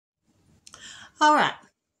All right,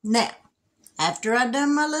 now, after I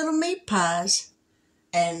done my little meat pies,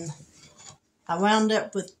 and I wound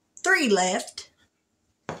up with 3 left,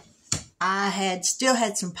 I still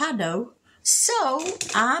had some pie dough, so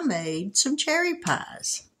I made some cherry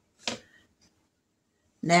pies.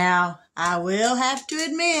 Now, I will have to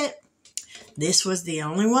admit, this was the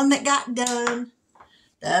only one that got done.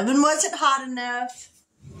 The oven wasn't hot enough,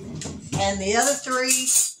 and the other 3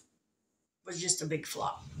 was just a big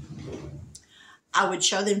flop. I would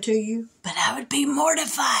show them to you, but I would be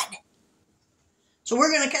mortified. So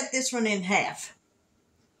we're going to cut this one in half.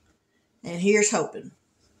 And here's hoping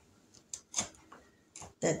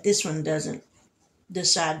that this one doesn't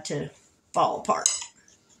decide to fall apart.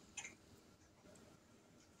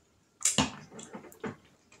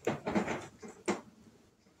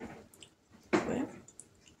 Well,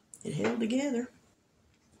 it held together.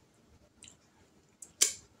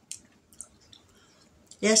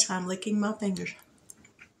 Yes, I'm licking my fingers.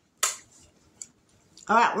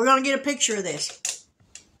 All right, we're going to get a picture of this.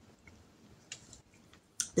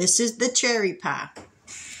 This is the cherry pie.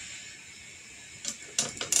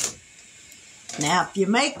 Now, if you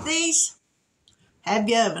make these, have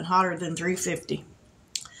your oven hotter than 350.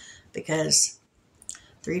 Because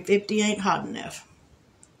 350 ain't hot enough.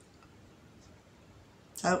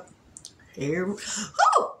 Oh, here.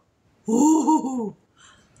 Oh! Ooh!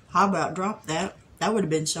 How about drop that? That would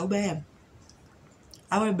have been so bad.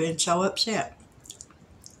 I would have been so upset.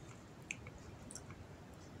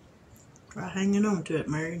 Try hanging on to it,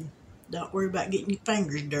 Mary. Don't worry about getting your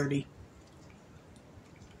fingers dirty.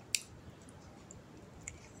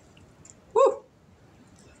 Woo!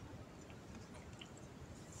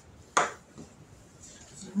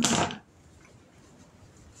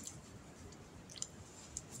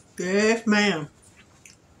 Yes, ma'am.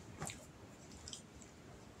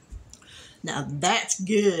 Now that's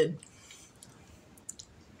good.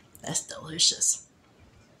 That's delicious.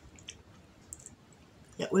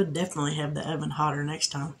 Yeah, we'll definitely have the oven hotter next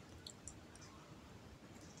time.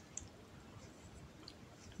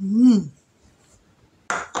 Mmm.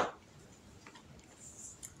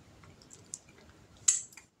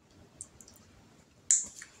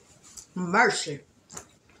 Mercy.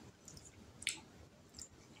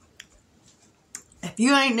 If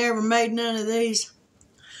you ain't never made none of these,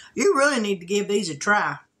 you really need to give these a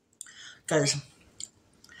try. Because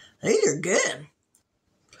these are good.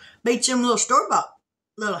 Beats them little store-bought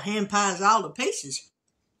little hand pies all to pieces.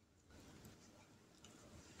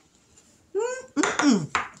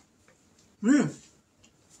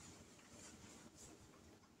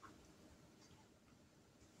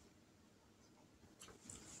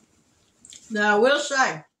 Now, I will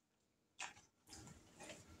say,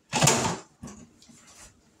 as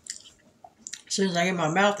soon as I get my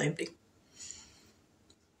mouth empty,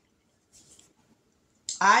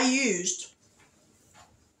 I used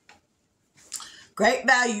Great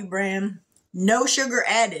Value brand, no sugar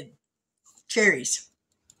added cherries.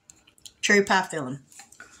 Cherry pie filling.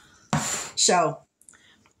 So,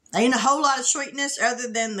 ain't a whole lot of sweetness other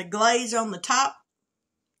than the glaze on the top.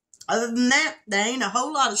 Other than that, there ain't a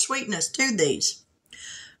whole lot of sweetness to these.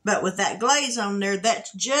 But with that glaze on there,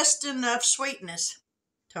 that's just enough sweetness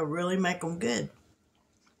to really make them good.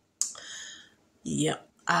 Yep.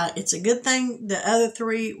 It's a good thing the other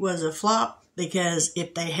 3 was a flop, because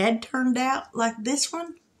if they had turned out like this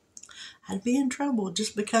one, I'd be in trouble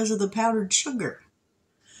just because of the powdered sugar.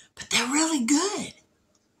 But they're really good.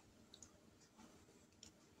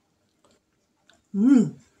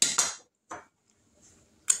 Mmm.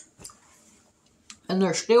 And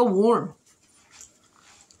they're still warm.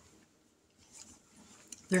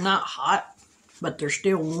 They're not hot, but they're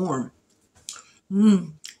still warm.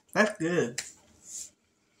 Mmm. That's good.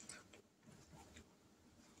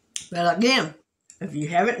 But again, if you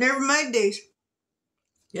haven't never made these,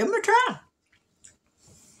 give them a try.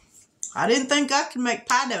 I didn't think I could make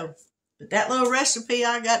pie dough, but that little recipe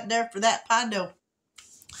I got there for that pie dough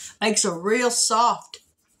makes a real soft,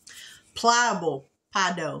 pliable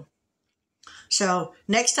pie dough. So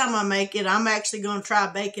next time I make it, I'm actually going to try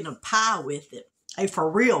baking a pie with it, a for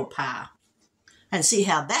real pie, and see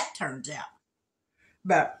how that turns out.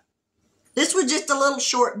 But this was just a little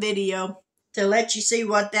short video to let you see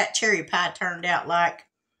what that cherry pie turned out like.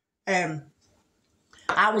 And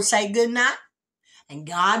I will say good night and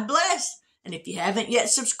God bless. And if you haven't yet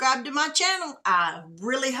subscribed to my channel, I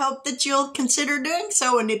really hope that you'll consider doing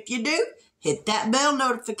so. And if you do, hit that bell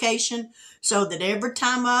notification so that every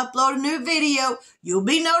time I upload a new video, you'll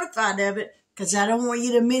be notified of it, because I don't want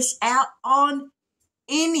you to miss out on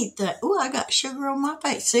anything. Ooh, I got sugar on my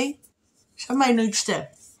face. See? Somebody needs to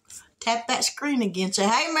tap that screen again. Say,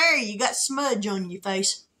 hey, Mary, you got smudge on your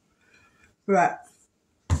face. Right.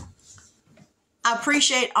 I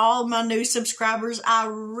appreciate all my new subscribers. I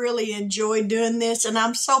really enjoy doing this, and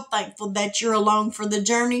I'm so thankful that you're along for the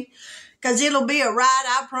journey, because it'll be a ride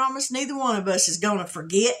I promise neither one of us is going to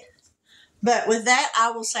forget. But with that, I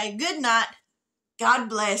will say good night. God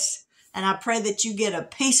bless. And I pray that you get a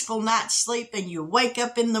peaceful night's sleep and you wake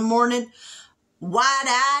up in the morning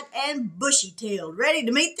wide-eyed and bushy-tailed, ready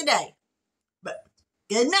to meet the day. But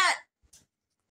good night.